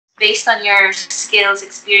based on your skills,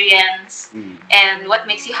 experience, and what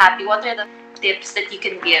makes you happy, what are the tips that you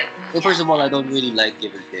can give? Well, first of all, I don't really like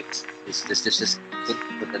giving tips. Just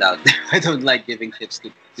put it out there. I don't like giving tips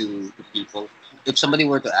to people. If somebody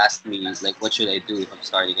were to ask me, like, what should I do if I'm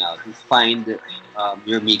starting out? Find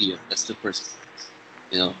your medium. That's the first.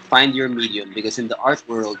 Find your medium, because in the art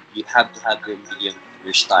world, you have to have your medium,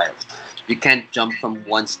 your style. You can't jump from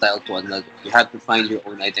one style to another. You have to find your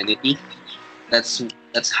own identity.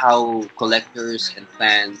 That's how collectors and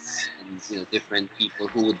fans and different people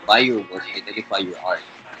who would buy your work identify your art,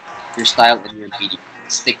 your style and your medium.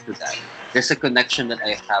 Stick to that. There's a connection that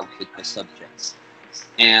I have with my subjects,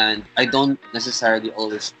 and I don't necessarily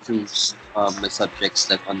always choose my subjects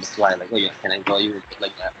like on the fly. Like, oh yeah, can I draw you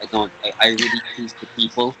like that? I don't. I really choose the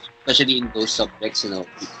people, especially in those subjects.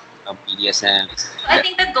 BDSM. I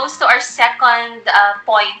think that goes to our second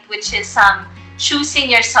point, which is choosing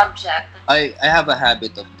your subject. I have a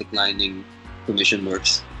habit of declining commission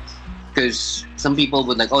works, because some people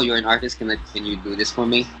would like, oh, you're an artist, can you do this for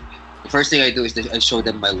me? The first thing I do is I show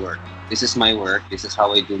them my work. This is my work. This is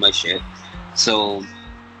how I do my shit. So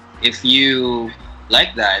if you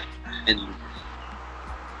like that, and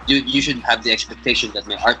you should have the expectation that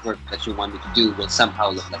my artwork that you want me to do will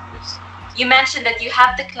somehow look like this. You mentioned that you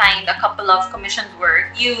have declined a couple of commissioned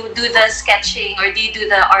work. You do the sketching, or do you do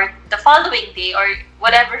the art the following day, or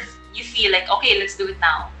whatever you feel like, okay, let's do it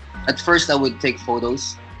now? At first, I would take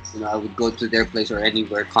photos. I would go to their place or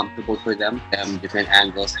anywhere comfortable for them. Different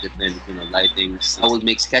angles, different lightings. I would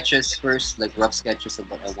make sketches first, like rough sketches of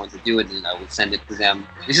what I want to do, and then I would send it to them.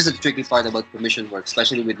 This is a tricky part about commission work,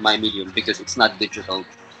 especially with my medium, because it's not digital.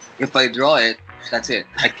 If I draw it, that's it.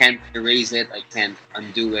 I can't erase it. I can't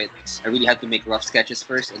undo it. I really have to make rough sketches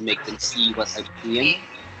first and make them see what I'm doing.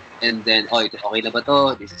 And then, oh, ito okay na ba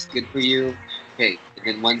to? This is good for you. Okay. And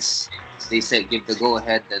then once they say give the go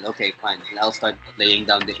ahead, then okay, fine. And I'll start laying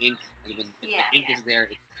down the ink. And when the ink is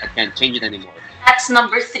there, I can't change it anymore. That's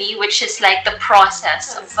number 3, which is like the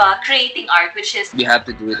process of creating art, which is you have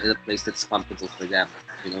to do it in a place that's comfortable for them.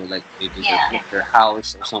 Like maybe their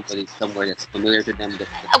house or somewhere that's familiar to them.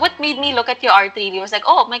 What made me look at your art really was like,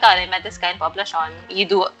 oh my god, I met this guy in Poblacion. You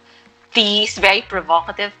do these very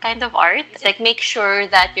provocative kind of art. It's like, make sure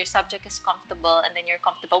that your subject is comfortable and then you're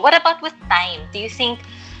comfortable. What about with time? Do you think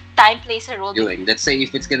time plays a role? Let's say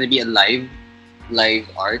if it's gonna be a live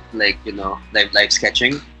art, like live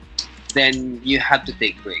sketching, then you have to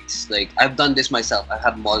take breaks. Like, I've done this myself. I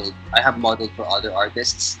have modeled for other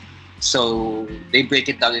artists, so they break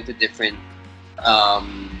it down into different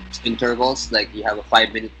intervals. Like, you have a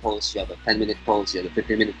 5-minute pose, you have a 10-minute pose, you have a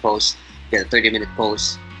 15-minute pose, you have a 30-minute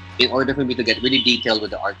pose. In order for me to get really detailed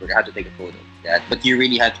with the artwork, I have to take a photo of that. But you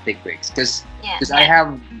really have to take breaks, because I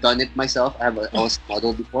have done it myself. I was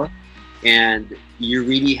modeled before, and you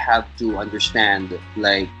really have to understand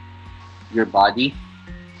like your body,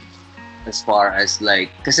 as far as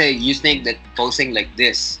like, because you think that posing like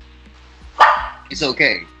this is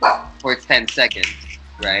okay for 10 seconds,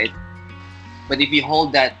 right? But if you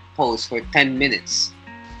hold that pose for 10 minutes,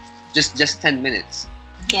 just 10 minutes,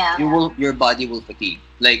 your body will fatigue.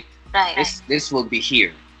 Like, this will be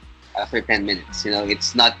here after 10 minutes.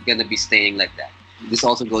 It's not gonna be staying like that. This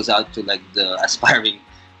also goes out to like the aspiring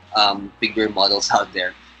figure models out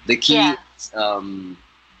there. The key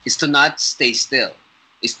is to not stay still.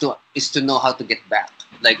 Is to know how to get back.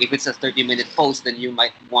 Like, if it's a 30-minute post, then you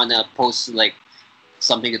might wanna post like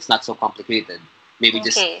something that's not so complicated. Maybe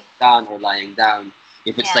just down or lying down.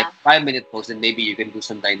 If it's like 5-minute post, then maybe you can do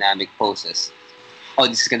some dynamic poses. Oh,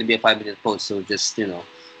 this is gonna be a 5-minute post, so just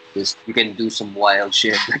you can do some wild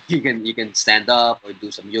shit. Like, you can stand up or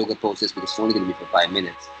do some yoga poses, because it's only gonna be for 5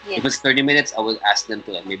 minutes. If it's 30 minutes, I would ask them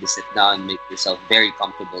to maybe sit down, make yourself very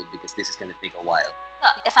comfortable, because this is gonna take a while.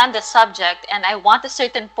 If I'm the subject and I want a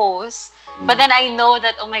certain pose, but then I know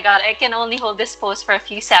that, oh my god, I can only hold this pose for a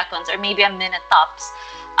few seconds or maybe a minute tops,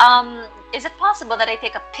 is it possible that I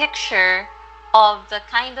take a picture of the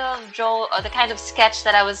kind of the kind of sketch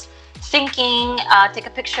that I was thinking, take a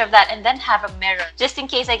picture of that, and then have a mirror, just in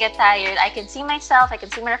case I get tired? I can see myself, I can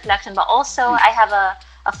see my reflection, but also I have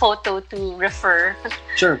a photo to refer.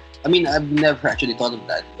 Sure. I mean, I've never actually thought of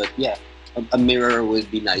that, but yeah, a mirror would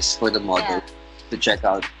be nice for the model to check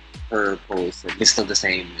out her pose. It's still the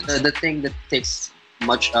same. The thing that takes a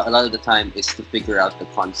lot of the time is to figure out the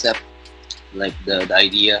concept, like the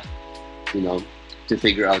idea, to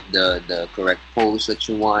figure out the correct pose that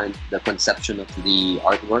you want, the conception of the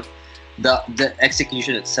artwork. The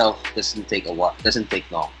execution itself doesn't take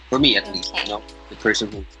long, for me at least. The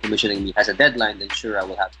person who's commissioning me has a deadline, then sure, I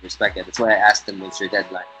will have to respect it. That's why I asked them, what's your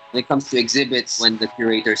deadline? When it comes to exhibits, when the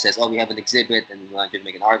curator says, "Oh, we have an exhibit and we want you to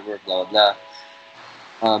make an artwork," blah blah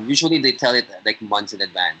blah. Usually they tell it like months in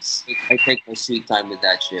advance. I take my sweet time with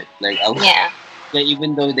that shit. Like, yeah,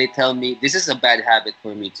 even though they tell me this is a bad habit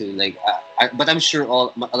for me too. Like, but I'm sure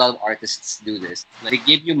a lot of artists do this. Like, they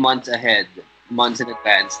give you months ahead, months in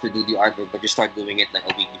advance to do the artwork, but you start doing it like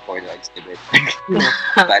a week before the exhibit.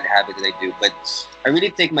 Bad habit that I do. But I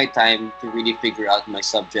really take my time to really figure out my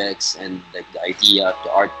subjects and like the idea,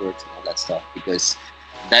 the artworks, and all that stuff, because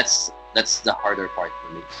that's the harder part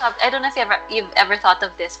for me. I don't know if you've ever thought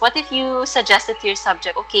of this. What if you suggested to your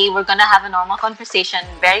subject, okay, we're gonna have a normal conversation,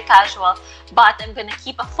 very casual, but I'm gonna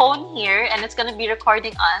keep a phone here and it's gonna be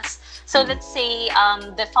recording us. So let's say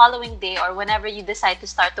the following day or whenever you decide to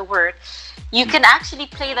start the work, you can actually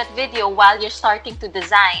play that video while you're starting to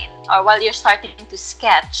design or while you're starting to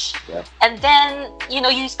sketch. Yeah. And then,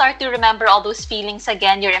 you start to remember all those feelings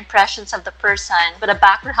again, your impressions of the person, but a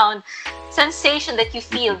background sensation that you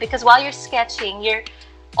feel, because while you're sketching,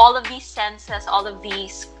 all of these senses, all of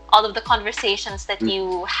the conversations that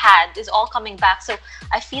you had is all coming back. So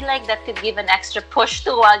I feel like that could give an extra push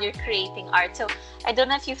to while you're creating art. So I don't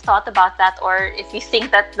know if you've thought about that or if you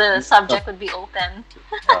think that the subject would be open.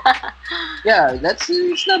 Yeah,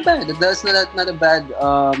 it's not bad. That's not a bad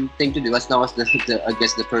thing to do, as long as I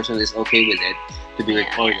guess the person is okay with it to be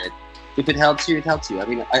recorded. Yeah. If it helps you, it helps you. I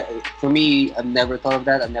mean, for me, I've never thought of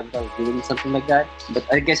that. I've never thought of doing something like that. But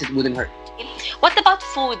I guess it wouldn't hurt. What about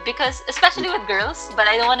food? Because especially with girls, but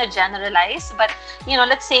I don't want to generalize. But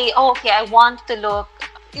let's say, I want to look.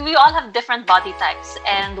 We all have different body types,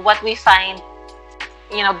 and what we find,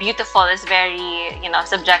 beautiful is very,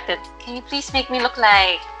 subjective. Can you please make me look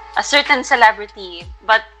like a certain celebrity?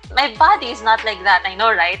 But my body is not like that. I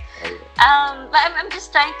know, right? But I'm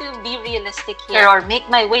just trying to be realistic here, or make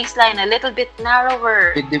my waistline a little bit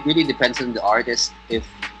narrower. It really depends on the artist if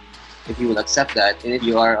you will accept that. And if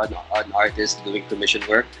you are an artist doing commission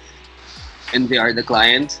work and they are the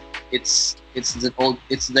client, it's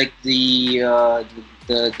like the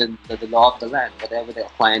law of the land. Whatever the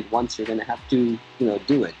client wants, you're gonna have to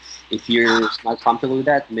do it. If you're not comfortable with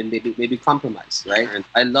that, then maybe compromise, right? And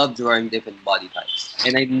I love drawing different body types,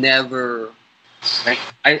 and I never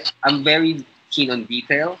I'm very keen on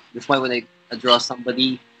detail. That's why when I draw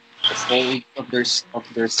somebody, the folds of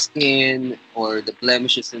their skin or the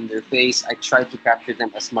blemishes in their face, I try to capture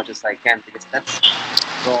them as much as I can, because that's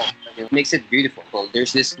raw. It makes it beautiful. Well,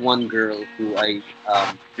 there's this one girl who I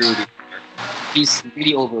drew before. She's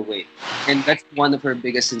really overweight, and that's one of her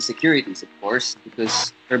biggest insecurities, of course,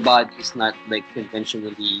 because her body is not like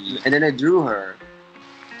conventionally. And then I drew her.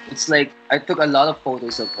 It's like I took a lot of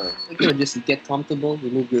photos of her. Like, just get comfortable,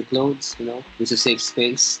 remove your clothes. There's a safe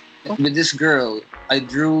space. With this girl, I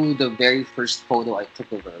drew the very first photo I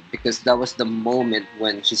took of her, because that was the moment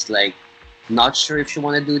when she's like not sure if she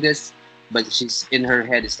want to do this, but she's in her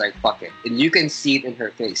head. It's like, fuck it, and you can see it in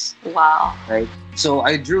her face. Wow. Right. So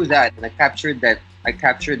I drew that, and I captured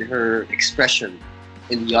her expression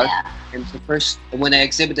in the art. Yeah. And when I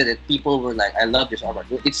exhibited it, people were like, "I love this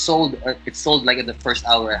artwork." It sold like in the first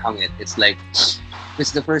hour I hung it. It's like,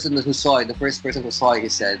 it's the person who saw it. The first person who saw it, he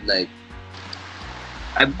said like,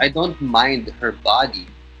 I don't mind her body,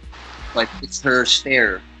 but it's her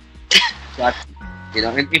stare. And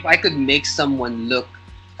if I could make someone look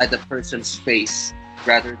at the person's face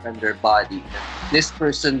rather than their body, this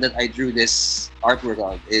person that I drew this artwork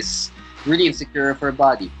of is really insecure of her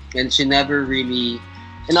body, and she never really.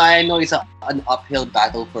 I know it's an uphill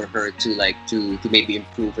battle for her to maybe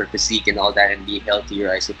improve her physique and all that and be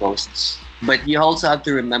healthier, I suppose. But you also have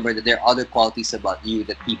to remember that there are other qualities about you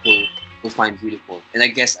that people will find beautiful. And I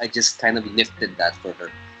guess I just kind of lifted that for her.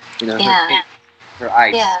 Her face, her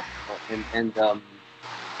eyes.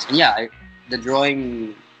 Yeah. The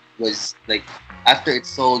drawing was like, after it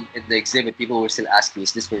sold at the exhibit, people were still asking,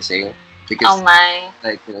 "Is this for sale?" Because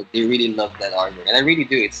they really love that artwork, and I really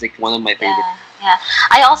do. It's like one of my favorite. Yeah.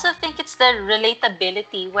 I also think it's the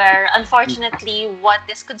relatability, where unfortunately what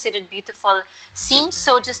is considered beautiful seems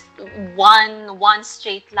so just one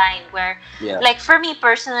straight line, where like for me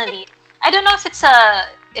personally, I don't know if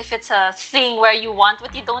it's a thing where you want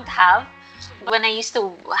what you don't have. When I used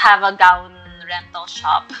to have a gown rental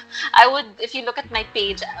shop, if you look at my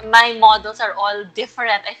page, my models are all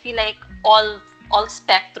different. I feel like all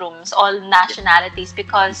spectrums, all nationalities,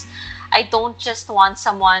 because I don't just want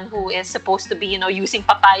someone who is supposed to be, using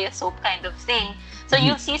papaya soap kind of thing. So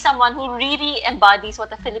you'll see someone who really embodies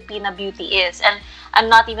what a Filipina beauty is. And I'm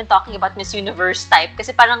not even talking about Miss Universe type,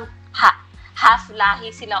 kasi parang half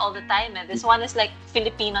lahi sila all the time. This one is like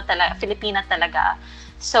Filipina talaga.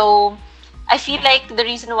 So I feel like the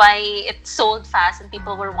reason why it sold fast and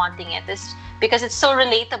people were wanting it is because it's so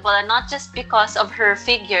relatable, and not just because of her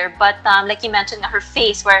figure, but like you mentioned, her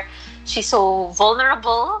face, where she's so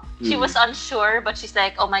vulnerable. She was unsure, but she's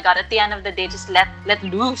like, oh my god, at the end of the day, just let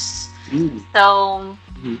loose. So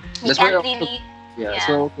you can't really. That's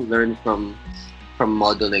what I also learned from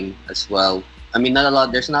modeling as well. I mean,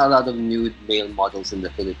 there's not a lot of nude male models in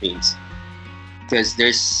the Philippines, because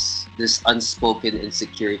there's this unspoken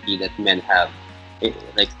insecurity that men have,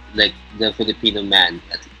 like the Filipino man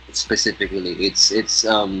specifically. It's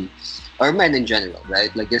or men in general,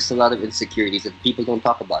 right? Like, there's a lot of insecurities that people don't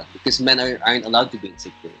talk about because men aren't allowed to be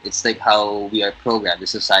insecure. It's like how we are programmed. The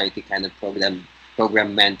society kind of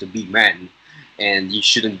program men to be men, and you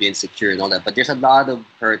shouldn't be insecure and all that. But there's a lot of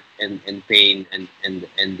hurt and pain and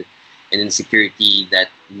insecurity that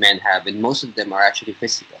men have, and most of them are actually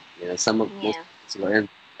physical. You know, most physical.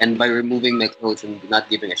 And by removing my clothes and not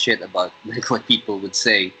giving a shit about like what people would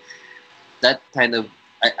say, that kind of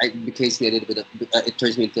I became a little bit of it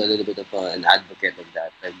turns me into a little bit of an advocate of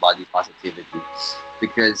that, like body positivity,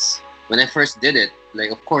 because when I first did it,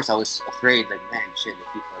 like, of course I was afraid, like, man, shit, the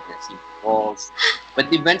people are gonna see my balls.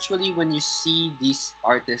 But eventually, when you see these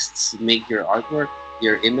artists make your artwork,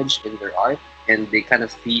 your image in their art, and they kind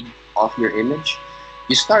of feed off your image,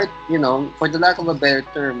 you start, you know, for the lack of a better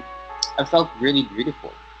term, I felt really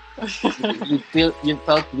beautiful. you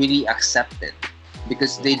felt really accepted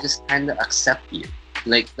because they just kind of accept you.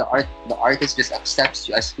 Like the artist just accepts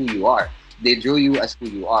you as who you are. They drew you as who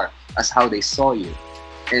you are, as how they saw you.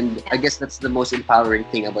 And I guess that's the most empowering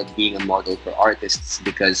thing about being a model for artists,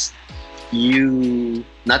 because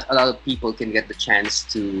not a lot of people can get the chance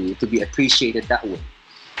to be appreciated that way.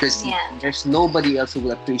 Because there's nobody else who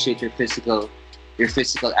will appreciate your physical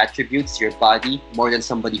attributes, your body, more than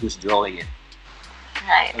somebody who's drawing it.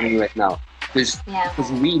 Right now.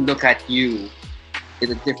 Because we look at you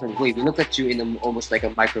in a different way. We look at you in almost like a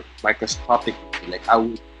microscopic way. Like, I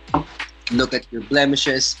would look at your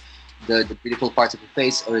blemishes, the beautiful parts of your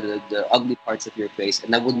face, or the ugly parts of your face,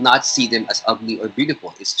 and I would not see them as ugly or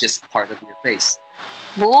beautiful. It's just part of your face.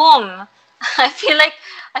 Boom! I feel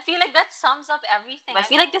like that sums up everything. I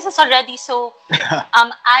feel like this is already so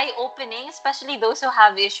eye-opening, especially those who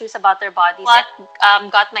have issues about their bodies. What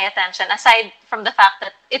got my attention, aside from the fact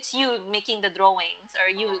that it's you making the drawings or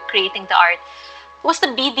you creating the art, was the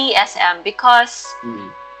BDSM, because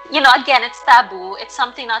you know, again, it's taboo, it's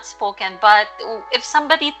something not spoken, but if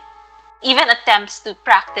somebody even attempts to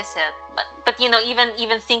practice it, but you know,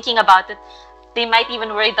 even thinking about it, they might even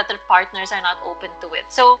worry that their partners are not open to it.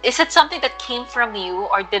 So is it something that came from you,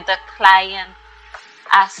 or did the client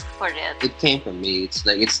ask for it? It came from me. It's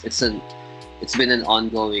like it's been an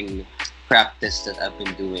ongoing practice that I've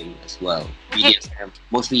been doing as well. BDSM,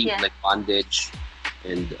 mostly like bondage.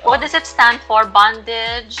 And what does it stand for?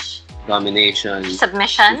 Bondage, domination,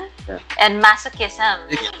 submission, and masochism.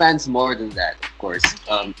 It expands more than that, of course.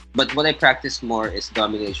 Okay. But what I practice more is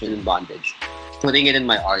domination and bondage. Putting it in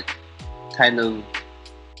my art, kind of,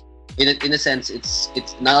 in a sense,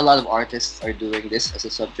 it's not a lot of artists are doing this as a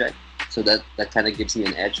subject, so that kind of gives me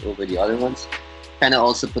an edge over the other ones. Kind of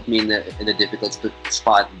also put me in a difficult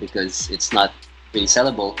spot, because it's not really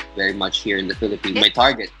sellable very much here in the Philippines. My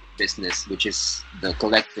target business, which is the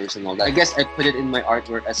collectors and all that. I guess I put it in my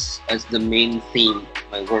artwork as the main theme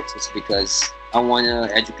of my works, is because I want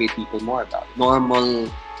to educate people more about it.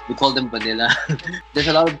 Normal, we call them vanilla. There's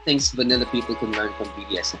a lot of things vanilla people can learn from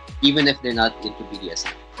BDSM, even if they're not into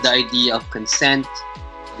BDSM. The idea of consent,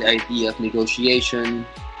 the idea of negotiation,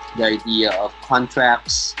 the idea of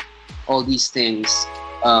contracts, all these things.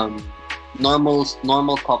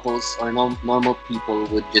 Normal couples or normal people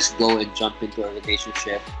would just go and jump into a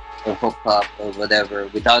relationship or hook up or whatever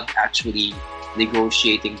without actually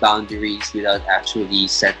negotiating boundaries, without actually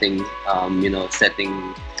setting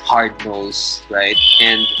hard nose, right?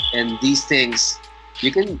 And these things,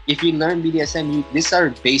 you can, if you learn BDSM, these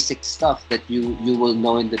are basic stuff that you will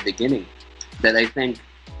know in the beginning, that I think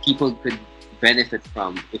people could benefit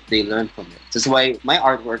from if they learn from it. That's why my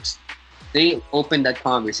artworks, they open that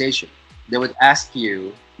conversation. They would ask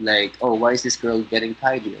you, like, oh, why is this girl getting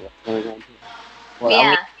tied here? What's going on here? Well, I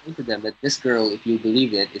would explain to them that this girl, if you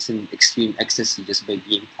believe it, is in extreme ecstasy just by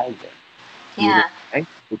being tied there. Yeah. Right?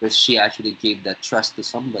 Because she actually gave that trust to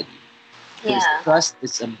somebody. Because Yeah. trust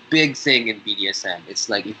is a big thing in BDSM. It's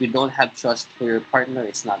like, if you don't have trust for your partner,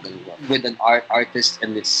 it's not going to work. With an artist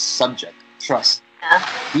and its subject, trust. Yeah.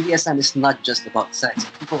 BDSM is not just about sex.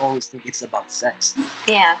 People always think it's about sex.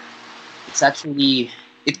 Yeah. It's actually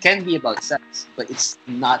it can be about sex, but it's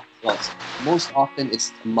not about sex. Most often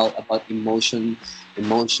it's about emotions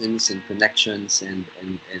and connections, and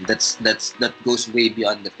that goes way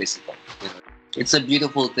beyond the physical. You know? It's a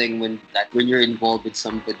beautiful thing when you're involved with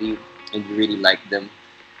somebody and you really like them,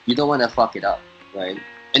 you don't want to fuck it up, right?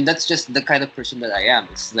 And that's just the kind of person that I am.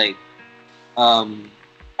 It's like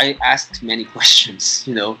I ask many questions,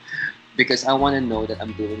 you know, because I want to know that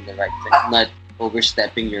I'm doing the right thing. I'm not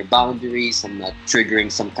overstepping your boundaries. I'm not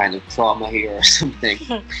triggering some kind of trauma here or something.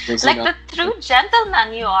 Like the true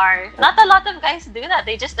gentleman you are. Not a lot of guys do that.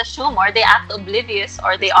 They just assume, or they act oblivious,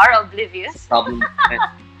 or they are oblivious. The problem is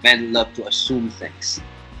men love to assume things.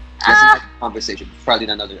 That's another conversation, probably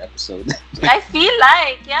in another episode. I feel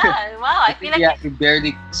like, yeah, wow. I feel like yeah, you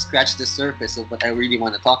barely scratched the surface of what I really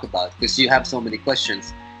want to talk about, because you have so many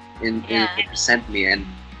questions in what you sent me, and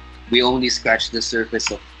we only scratched the surface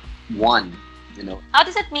of one. You know. How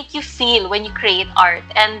does it make you feel when you create art,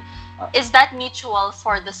 and is that mutual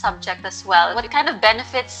for the subject as well? What kind of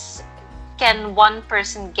benefits can one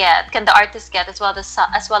person get? Can the artist get as well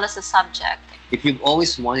as the subject? If you've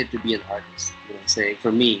always wanted to be an artist, you know, say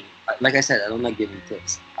for me, like I said, I don't like giving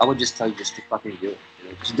tips. I would just tell you just to fucking do it. You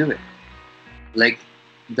know, just do it. Like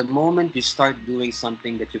the moment you start doing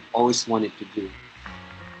something that you've always wanted to do,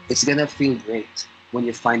 it's gonna feel great when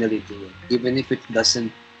you finally do it, even if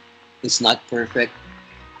it's not perfect,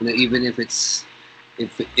 you know, even if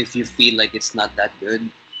if you feel like it's not that good,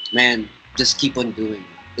 man, just keep on doing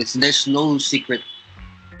it. There's no secret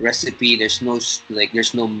recipe, there's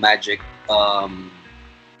no magic,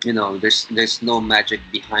 you know, there's no magic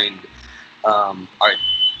behind art,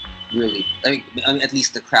 really. I mean, at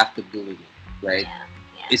least the craft of doing it, right? Yeah.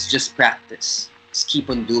 It's just practice. Just keep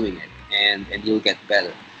on doing it, and you'll get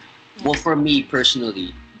better. Well, for me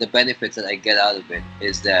personally, the benefits that I get out of it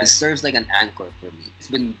is that it serves like an anchor for me. It's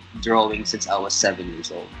been drawing since I was 7 years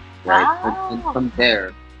old, right? Wow. And from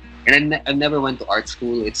there, and I never went to art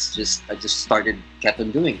school. It's just I just kept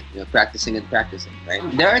on doing it, you know, practicing and practicing, right?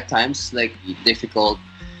 There are times like difficult,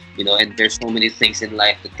 you know, and there's so many things in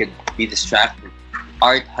life that could be distracting.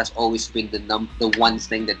 Art has always been the one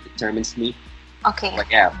thing that determines me. Okay. But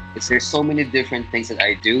yeah, there's so many different things that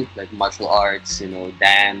I do, like martial arts, you know,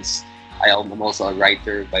 dance. I'm also a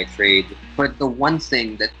writer by trade. But the one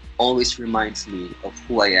thing that always reminds me of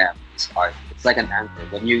who I am is art. It's like an anchor.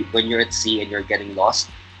 When you're at sea and you're getting lost,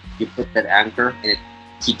 you put that anchor and it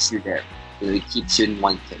keeps you there. You know, it keeps you in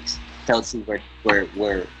one place. It tells you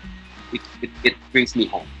where it brings me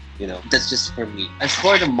home. You know, that's just for me. As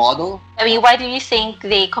for the model, I mean, why do you think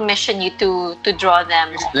they commission you to draw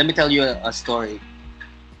them? let me tell you a story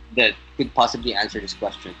that could possibly answer this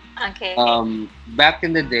question. Okay. Back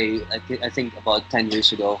in the day, I think about 10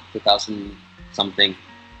 years ago, 2000 something,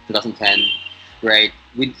 2010, right?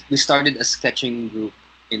 We started a sketching group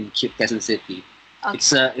in Quezon City. Okay.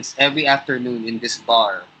 It's every afternoon in this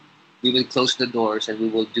bar. We will close the doors and we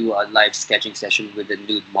will do a live sketching session with a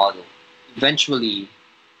nude model. Eventually,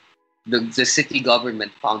 the city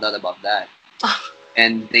government found out about that.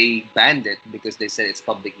 And they banned it because they said it's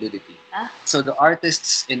public nudity. So the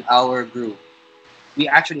artists in our group, we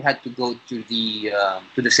actually had to go to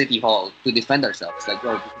the city hall to defend ourselves. Like,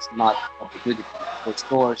 oh, this is not public nudity. For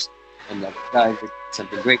stores and guys, it's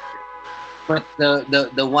something great. But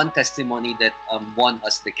the one testimony that won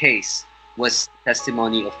us the case was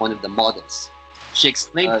testimony of one of the models. She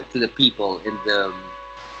explained to the people in the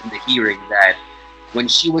hearing that when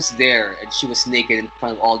she was there and she was naked in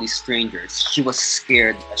front of all these strangers, she was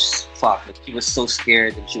scared as fuck. Like, she was so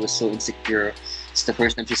scared and she was so insecure. It's the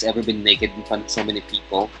first time she's ever been naked in front of so many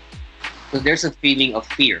people. So there's a feeling of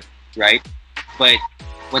fear, right? But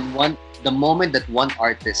the moment that one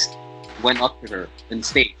artist went up to her on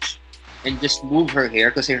stage and just moved her hair,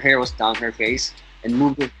 because her hair was down her face, and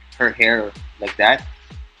moved her hair like that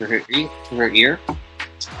to her ear,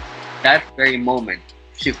 that very moment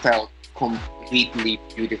she felt completely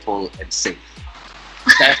beautiful and safe.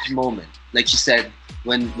 That moment, like she said,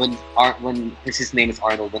 when his name is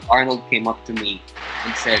Arnold, when Arnold came up to me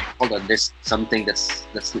and said, "Hold on, there's something that's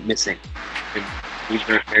missing," and moved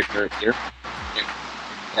her hair to her ear,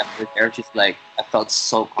 and her hair, she's like, I felt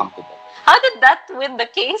so comfortable. How did that win the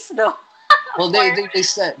case, though? Well, they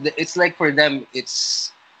said it's like for them,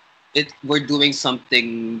 we're doing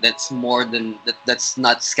something that's more than that. That's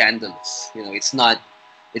not scandalous. You know, it's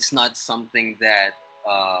not something that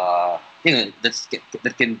you know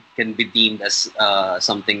that can be deemed as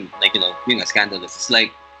something like, you know, being a scandalous. It's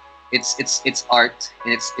like it's art,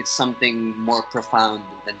 and it's something more profound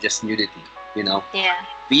than just nudity. You know. Yeah.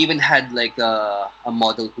 We even had like a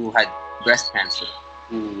model who had breast cancer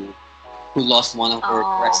who lost one of her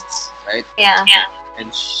breasts, right? Yeah.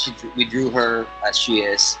 and we drew her as she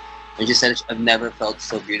is, and she said, "I've never felt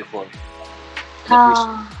so beautiful."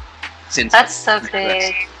 Since that's so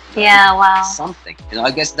great. Yeah, wow. Something,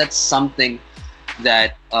 I guess that's something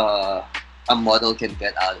that a model can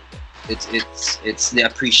get out of it. It's the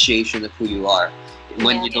appreciation of who you are.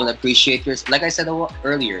 When you don't appreciate yours, like I said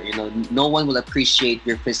earlier, no one will appreciate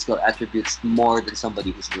your physical attributes more than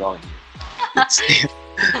somebody who's drawing you.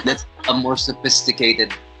 That's a more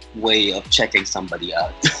sophisticated way of checking somebody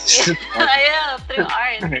out. Yeah, through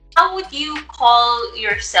art. How would you call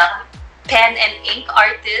yourself? Pen and ink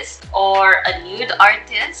artist or a nude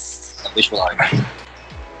artist? A visual artist.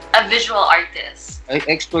 A visual artist. I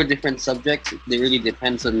explore different subjects. It really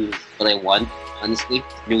depends on what I want, honestly.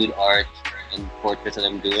 Nude art and portraits that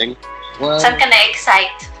I'm doing. Well, Saan ka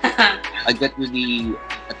na-excite? I get really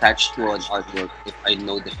attached to an artwork if I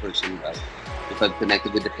know the person well. If I've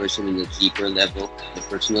connected with the person in a deeper level, the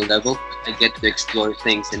personal level, I get to explore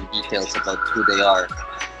things and details about who they are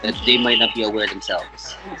that they might not be aware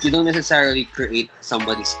themselves. You don't necessarily create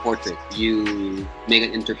somebody's portrait. You make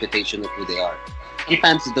an interpretation of who they are.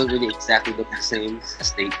 Sometimes they don't really exactly look the same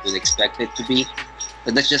as they would expect it to be,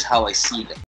 but that's just how I see them.